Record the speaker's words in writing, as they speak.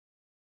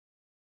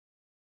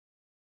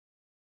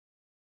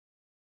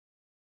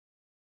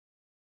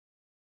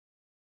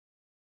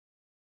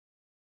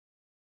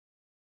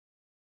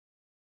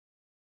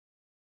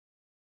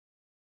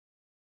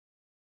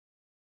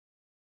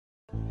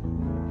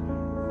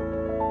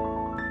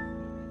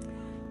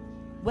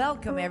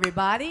Welcome,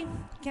 everybody.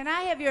 Can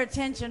I have your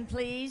attention,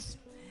 please?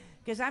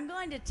 Because I'm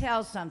going to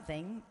tell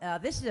something.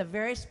 This is a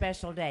very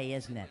special day,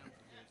 isn't it?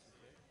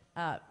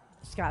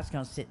 Scott's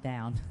going to sit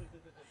down.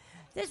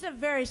 This is a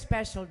very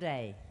special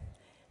day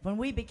when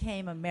we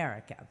became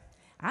America.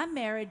 I'm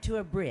married to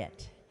a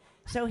Brit,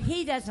 so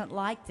he doesn't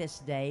like this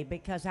day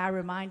because I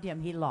remind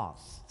him he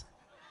lost.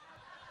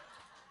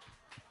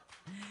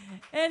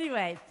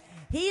 Anyway,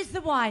 he's the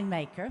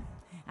winemaker.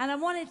 And I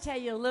want to tell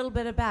you a little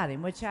bit about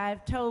him, which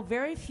I've told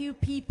very few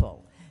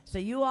people. So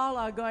you all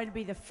are going to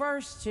be the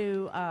first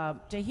to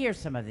hear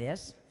some of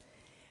this.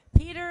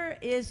 Peter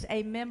is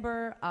a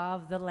member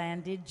of the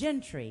landed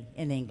gentry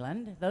in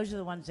England. Those are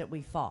the ones that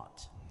we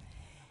fought.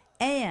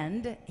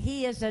 And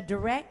he is a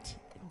direct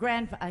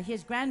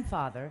his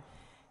grandfather,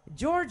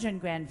 Georgian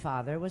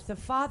grandfather, was the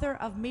father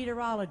of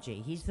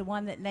meteorology. He's the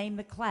one that named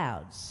the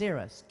clouds,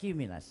 cirrus,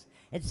 cumulus,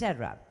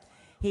 etc.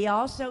 He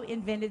also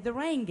invented the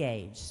rain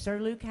gauge, Sir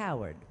Luke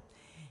Howard.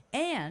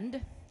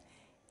 And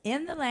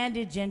in the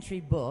Landed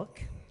Gentry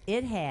book,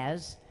 it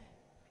has,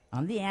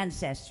 on the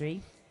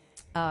ancestry,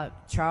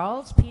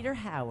 Charles Peter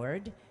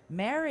Howard,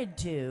 married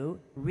to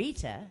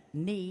Rita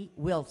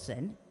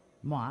Wilson,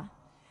 moi,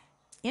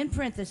 in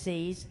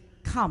parentheses,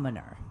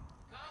 commoner.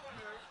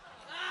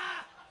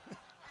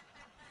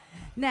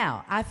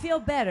 Now, I feel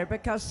better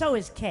because so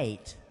is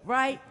Kate,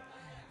 right?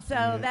 So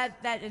yes.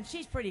 and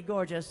she's pretty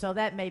gorgeous, so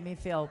that made me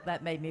feel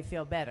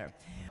better.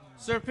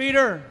 Sir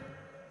Peter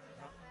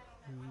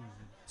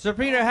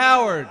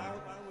Howard,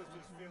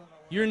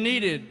 you're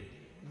needed.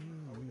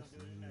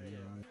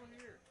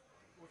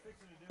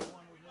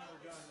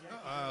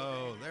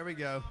 Oh, there we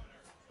go.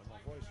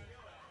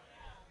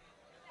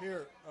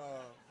 Here's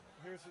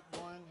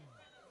one.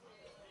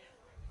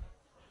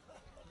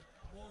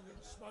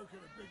 Smoking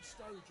a big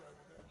Stoge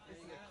over there.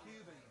 It's a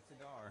Cuban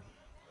cigar.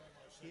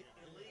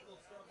 Illegal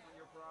stuff on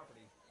your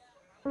property.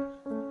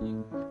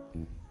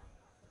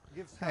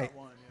 Give Scott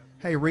one.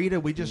 Yeah. Hey, Rita,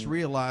 we just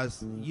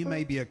realized you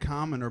may be a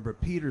commoner,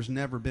 but Peter's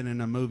never been in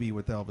a movie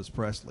with Elvis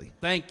Presley.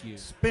 Thank you.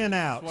 Spin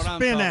out. That's what I'm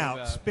Spin talking out.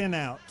 about. Spin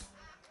Out.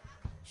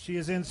 She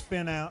is in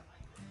Spin Out.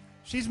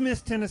 She's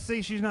Miss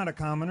Tennessee. She's not a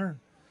commoner.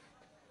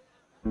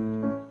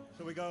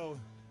 So we go.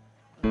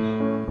 You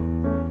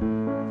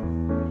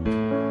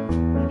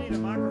need a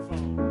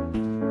microphone.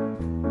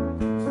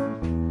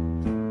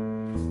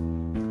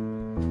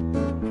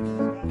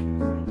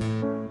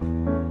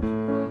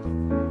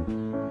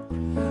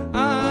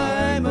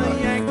 I'm a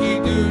Yankee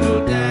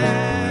Doodle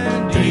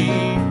Dandy,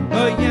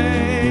 a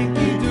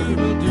Yankee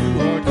Doodle do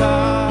or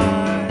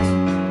die,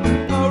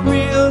 a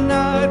real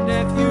live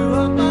nephew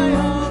of my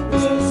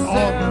Uncle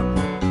Sam,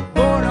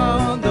 born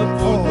on the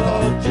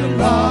 4th of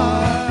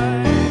July.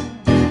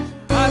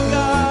 I've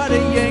got a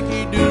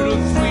Yankee Doodle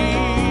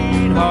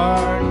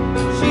sweetheart,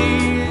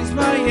 she's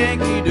my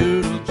Yankee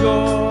Doodle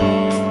joy.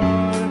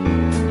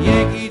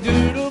 Yankee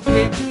Doodle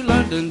came to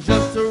London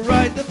just to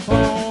ride the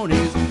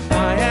ponies.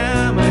 I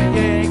am a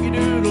Yankee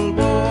Doodle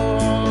boy.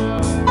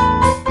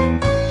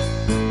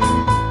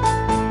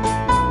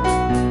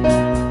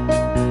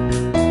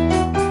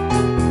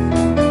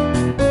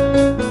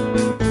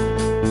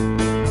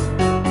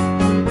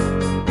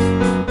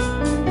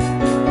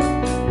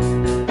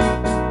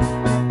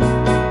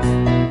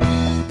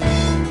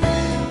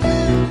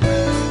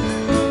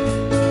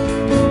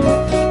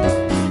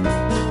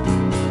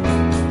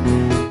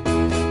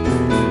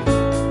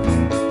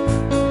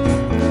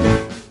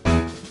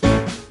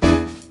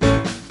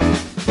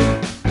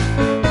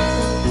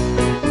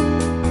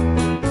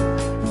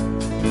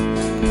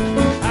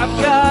 I've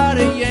got a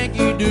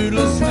Yankee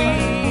Doodle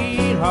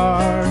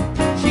sweetheart,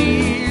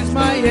 she's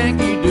my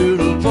Yankee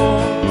Doodle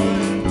boy.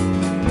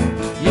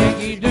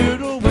 Yankee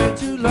Doodle went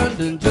to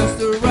London just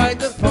to ride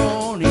the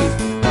ponies.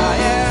 I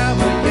am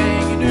a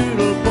Yankee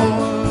Doodle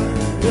boy.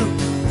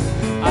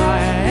 I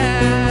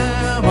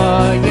am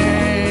a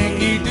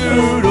Yankee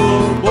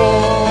Doodle boy.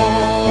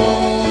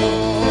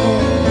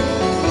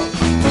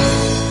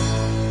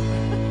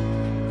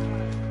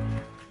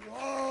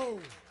 Whoa.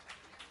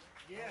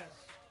 Yes.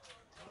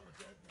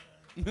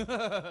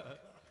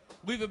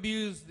 We've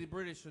abused the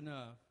British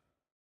enough.